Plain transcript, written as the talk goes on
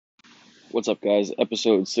What's up, guys?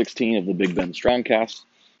 Episode 16 of the Big Ben Strongcast.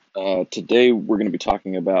 Today, we're going to be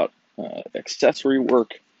talking about accessory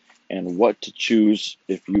work and what to choose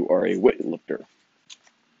if you are a weightlifter.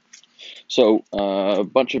 So, a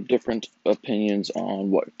bunch of different opinions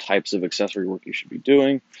on what types of accessory work you should be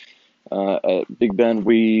doing. At Big Ben,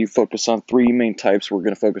 we focus on three main types. We're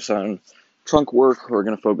going to focus on trunk work, we're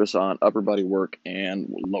going to focus on upper body work, and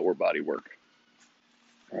lower body work.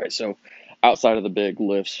 All right, so outside of the big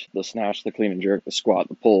lifts, the snatch, the clean and jerk, the squat,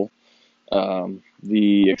 the pull,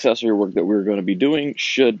 the accessory work that we're going to be doing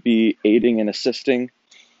should be aiding and assisting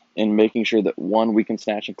in making sure that, one, we can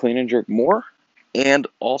snatch and clean and jerk more, and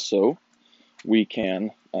also we can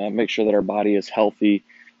make sure that our body is healthy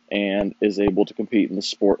and is able to compete in the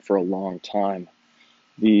sport for a long time.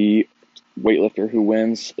 The weightlifter who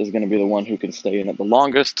wins is going to be the one who can stay in it the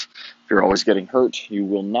longest. If you're always getting hurt, you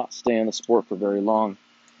will not stay in the sport for very long,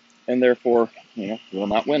 and therefore, will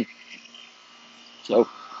not win. So,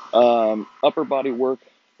 upper body work,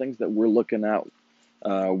 things that we're looking at,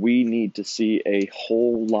 we need to see a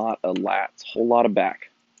whole lot of lats, whole lot of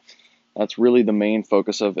back. That's really the main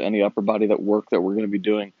focus of any upper body work that we're going to be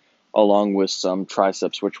doing, along with some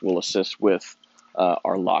triceps, which will assist with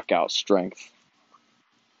our lockout strength.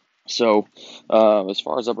 So, as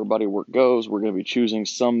far as upper body work goes, we're going to be choosing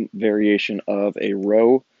some variation of a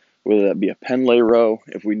row, whether that be a Pendlay row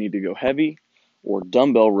if we need to go heavy, or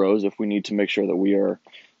dumbbell rows if we need to make sure that we are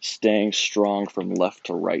staying strong from left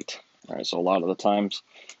to right. All right, so a lot of the times,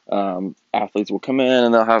 athletes will come in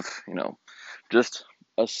and they'll have, just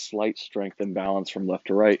a slight strength imbalance from left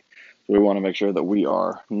to right. So we want to make sure that we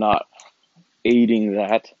are not aiding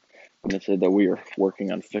that, and instead that we are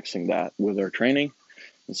working on fixing that with our training.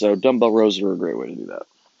 And so dumbbell rows are a great way to do that.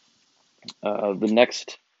 The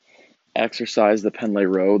next exercise, the Pendlay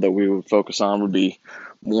row, that we would focus on would be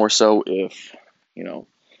more so if,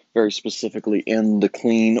 very specifically in the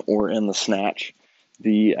clean or in the snatch,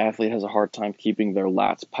 the athlete has a hard time keeping their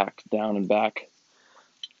lats packed down and back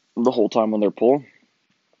the whole time on their pull.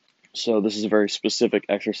 So this is a very specific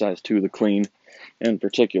exercise to the clean in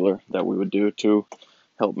particular that we would do to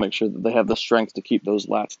help make sure that they have the strength to keep those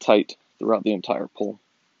lats tight throughout the entire pull.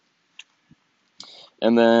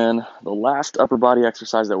 And then the last upper body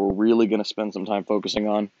exercise that we're really going to spend some time focusing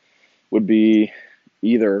on would be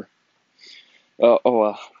either,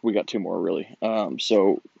 we got two more really.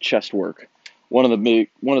 So chest work. One of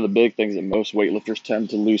the big things that most weightlifters tend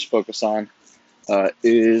to lose focus on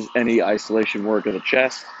is any isolation work of the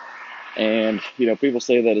chest. And, people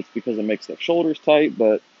say that it's because it makes their shoulders tight,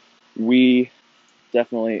 but we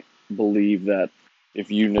definitely believe that if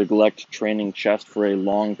you neglect training chest for a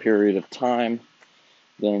long period of time,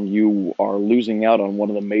 then you are losing out on one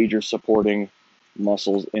of the major supporting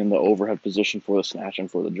muscles in the overhead position for the snatch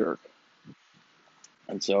and for the jerk.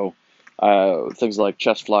 And so things like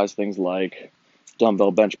chest flies, things like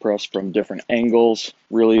dumbbell bench press from different angles,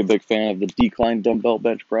 really a big fan of the decline dumbbell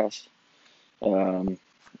bench press,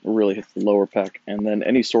 really hits the lower pec, and then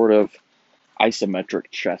any sort of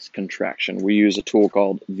isometric chest contraction. We use a tool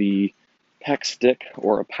called the pec stick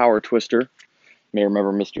or a power twister. You may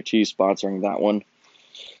remember Mr. T sponsoring that one.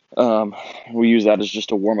 We use that as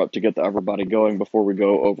just a warm-up to get the upper body going before we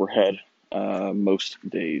go overhead most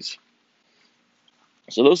days.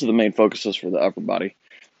 So those are the main focuses for the upper body.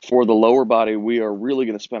 For the lower body, we are really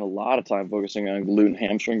going to spend a lot of time focusing on glute and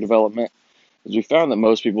hamstring development, because we found that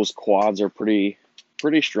most people's quads are pretty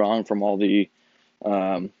strong from all the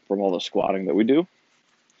squatting that we do.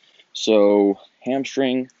 So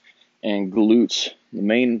hamstring and glutes, the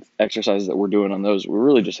main exercises that we're doing on those, we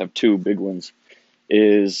really just have two big ones.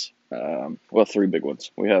 Three big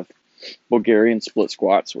ones. We have Bulgarian split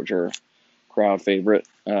squats, which are crowd favorite.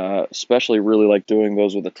 Especially really like doing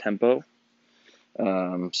those with a tempo.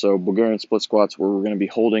 So Bulgarian split squats, where we're going to be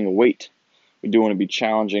holding a weight. We do want to be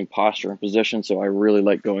challenging posture and position, so I really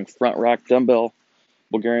like going front rack dumbbell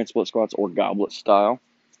Bulgarian split squats or goblet style.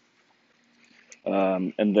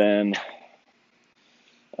 And then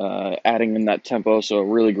adding in that tempo, so a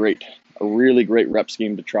really great rep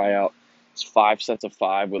scheme to try out. It's 5 sets of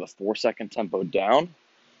 5 with a 4-second tempo down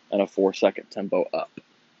and a 4-second tempo up.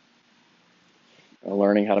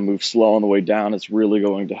 Learning how to move slow on the way down is really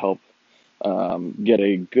going to help get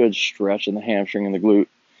a good stretch in the hamstring and the glute,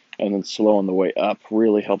 and then slow on the way up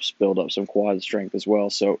really helps build up some quad strength as well.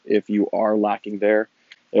 So if you are lacking there,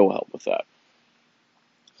 it will help with that.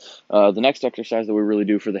 The next exercise that we really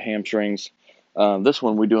do for the hamstrings, this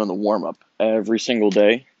one we do in the warm-up every single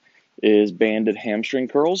day, is banded hamstring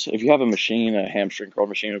curls. If you have a machine, a hamstring curl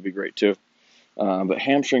machine would be great too. But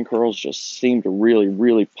hamstring curls just seem to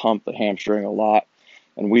really pump the hamstring a lot.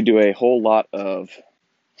 And we do a whole lot of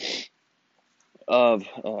of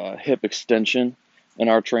hip extension in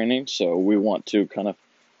our training. So we want to kind of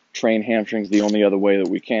train hamstrings the only other way that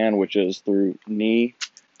we can, which is through knee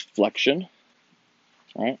flexion,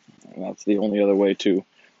 right? And that's the only other way to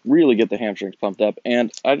really get the hamstrings pumped up.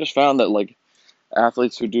 And I just found that like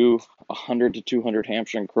athletes who do 100 to 200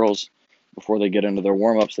 hamstring curls before they get into their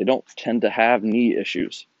warm-ups, they don't tend to have knee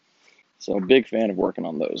issues. So a big fan of working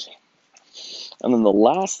on those. And then the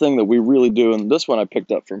last thing that we really do, and this one I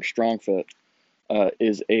picked up from StrongFit,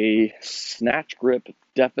 is a snatch grip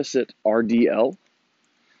deficit RDL.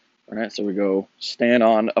 All right, so we go stand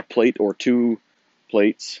on a plate or two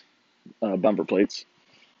plates, bumper plates,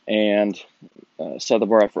 and set the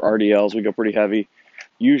bar up for RDLs. We go pretty heavy.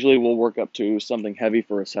 Usually we'll work up to something heavy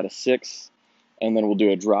for a set of 6, and then we'll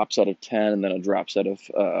do a drop set of 10 and then a drop set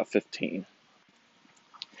of 15.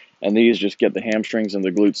 And these just get the hamstrings and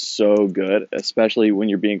the glutes so good, especially when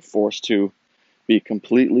you're being forced to be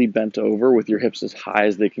completely bent over with your hips as high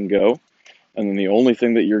as they can go. And then the only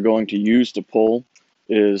thing that you're going to use to pull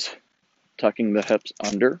is tucking the hips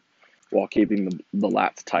under while keeping the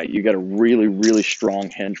lats tight. You get a really, really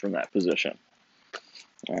strong hinge from that position.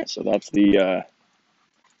 All right, so that's the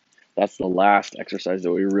last exercise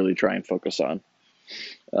that we really try and focus on.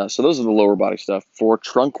 So those are the lower body stuff. For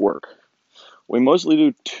trunk work, we mostly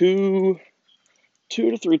do two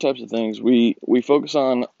to three types of things. We focus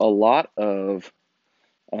on a lot of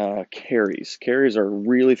carries. Carries are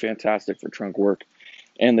really fantastic for trunk work,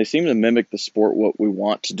 and they seem to mimic the sport what we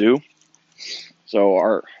want to do.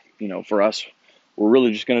 So for us, we're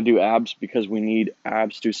really just going to do abs because we need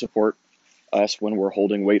abs to support us when we're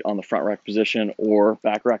holding weight on the front rack position or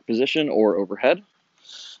back rack position or overhead.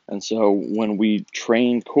 And so when we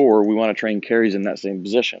train core, we want to train carries in that same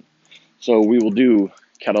position. So we will do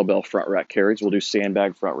kettlebell front rack carries. We'll do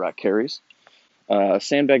sandbag front rack carries.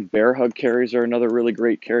 Sandbag bear hug carries are another really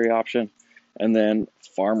great carry option. And then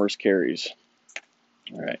farmer's carries.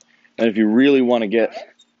 All right. And if you really want to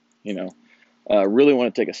get, really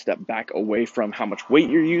want to take a step back away from how much weight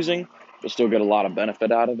you're using, but still get a lot of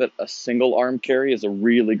benefit out of it, a single arm carry is a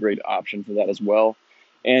really great option for that as well.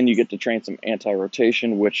 And you get to train some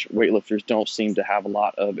anti-rotation, which weightlifters don't seem to have a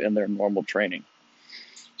lot of in their normal training.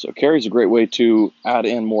 So carry is a great way to add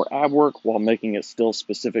in more ab work while making it still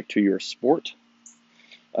specific to your sport.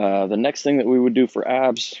 The next thing that we would do for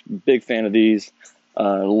abs, big fan of these,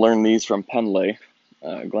 learned these from Penlay,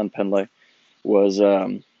 Glenn Penlay, was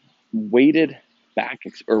weighted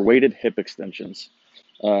weighted hip extensions.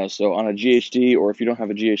 So on a GHD, or if you don't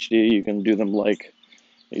have a GHD, you can do them like,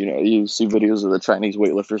 you see videos of the Chinese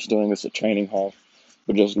weightlifters doing this at training hall,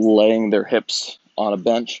 but just laying their hips on a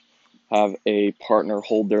bench, have a partner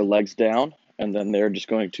hold their legs down, and then they're just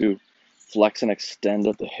going to flex and extend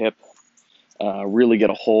at the hip, really get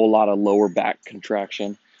a whole lot of lower back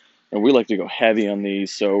contraction. And we like to go heavy on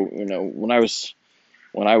these. So,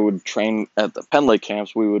 when I would train at the Penlay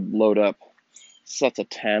camps, we would load up sets of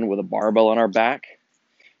 10 with a barbell on our back.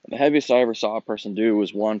 And the heaviest I ever saw a person do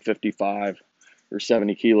was 155 or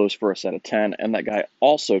 70 kilos for a set of 10. And that guy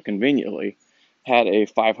also conveniently had a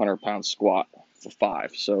 500-pound squat for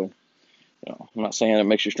 5. So, I'm not saying it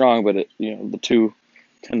makes you strong, but the two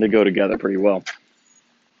tend to go together pretty well.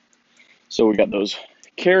 So we got those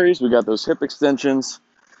carries, we got those hip extensions.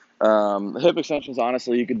 The hip extensions,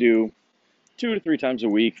 honestly, you could do 2 to 3 times a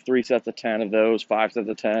week, 3 sets of 10 of those, 5 sets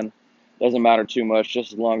of 10. Doesn't matter too much,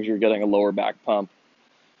 just as long as you're getting a lower back pump.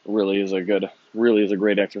 Really is a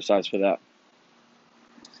great exercise for that.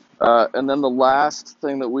 And then the last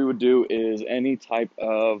thing that we would do is any type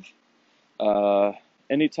of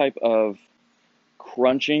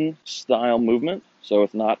crunching style movement. So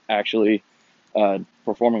it's not actually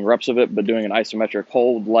performing reps of it, but doing an isometric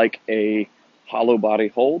hold like a hollow body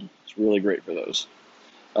hold. It's really great for those.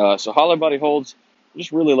 So hollow body holds, I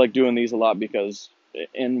just really like doing these a lot because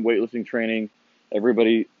in weightlifting training,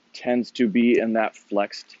 everybody tends to be in that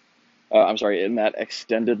in that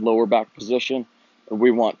extended lower back position.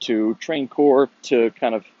 We want to train core to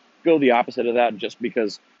kind of go the opposite of that, just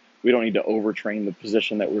because we don't need to overtrain the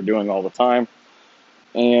position that we're doing all the time.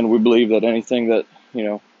 And we believe that anything that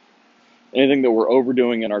we're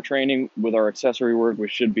overdoing in our training with our accessory work, we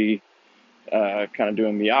should be kind of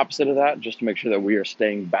doing the opposite of that, just to make sure that we are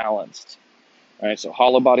staying balanced. All right, so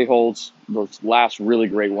hollow body holds, those last really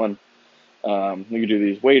great one. You can do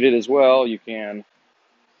these weighted as well. You can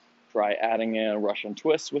try adding in Russian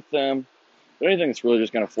twists with them. But anything that's really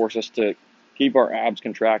just going to force us to keep our abs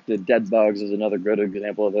contracted. Dead bugs is another good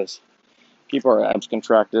example of this. Keep our abs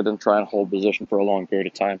contracted and try and hold position for a long period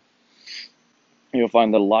of time. You'll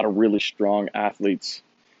find that a lot of really strong athletes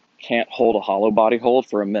can't hold a hollow body hold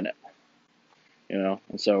for a minute. And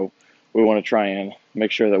so we want to try and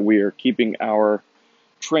make sure that we are keeping our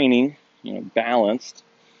training, balanced.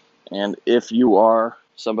 And if you are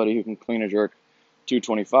somebody who can clean and jerk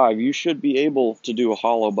 225, you should be able to do a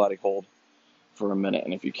hollow body hold for a minute.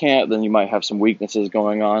 And if you can't, then you might have some weaknesses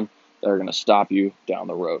going on that are going to stop you down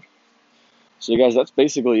the road. So, you guys, that's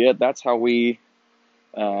basically it. That's how we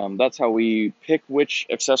pick which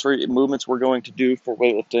accessory movements we're going to do for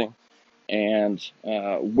weightlifting, and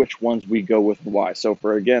which ones we go with and why. So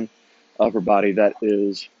for, again, upper body, that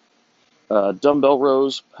is dumbbell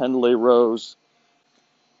rows, pendlay rows,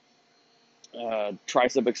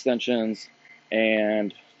 tricep extensions,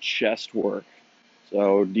 and chest work.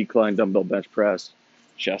 So decline dumbbell bench press,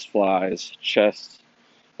 chest flies, chest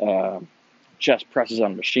presses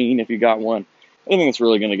on a machine if you got one. Anything that's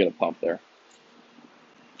really going to get a pump there.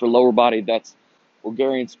 For lower body, that's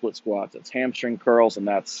Bulgarian split squats, that's hamstring curls, and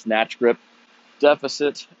that's snatch grip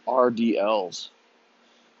deficit RDLs.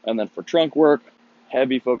 And then for trunk work,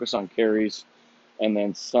 heavy focus on carries, and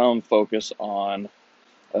then some focus on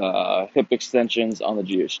hip extensions on the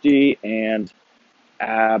GHD and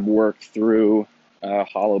ab work through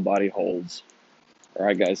hollow body holds. All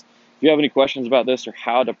right, guys. If you have any questions about this or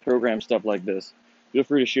how to program stuff like this, feel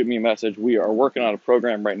free to shoot me a message. We are working on a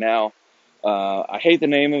program right now. I hate the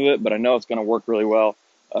name of it, but I know it's going to work really well.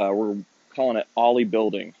 We're calling it Ollie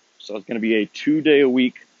Building. So it's going to be a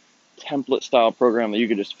 2-day-a-week template style program that you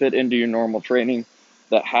can just fit into your normal training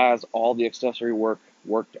that has all the accessory work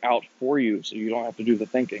worked out for you, so you don't have to do the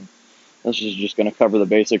thinking. This is just going to cover the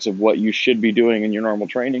basics of what you should be doing in your normal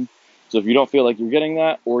training. So if you don't feel like you're getting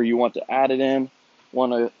that, or you want to add it in,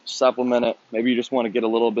 want to supplement it, maybe you just want to get a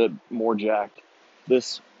little bit more jacked,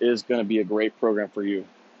 this is going to be a great program for you.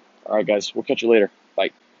 All right, guys, we'll catch you later.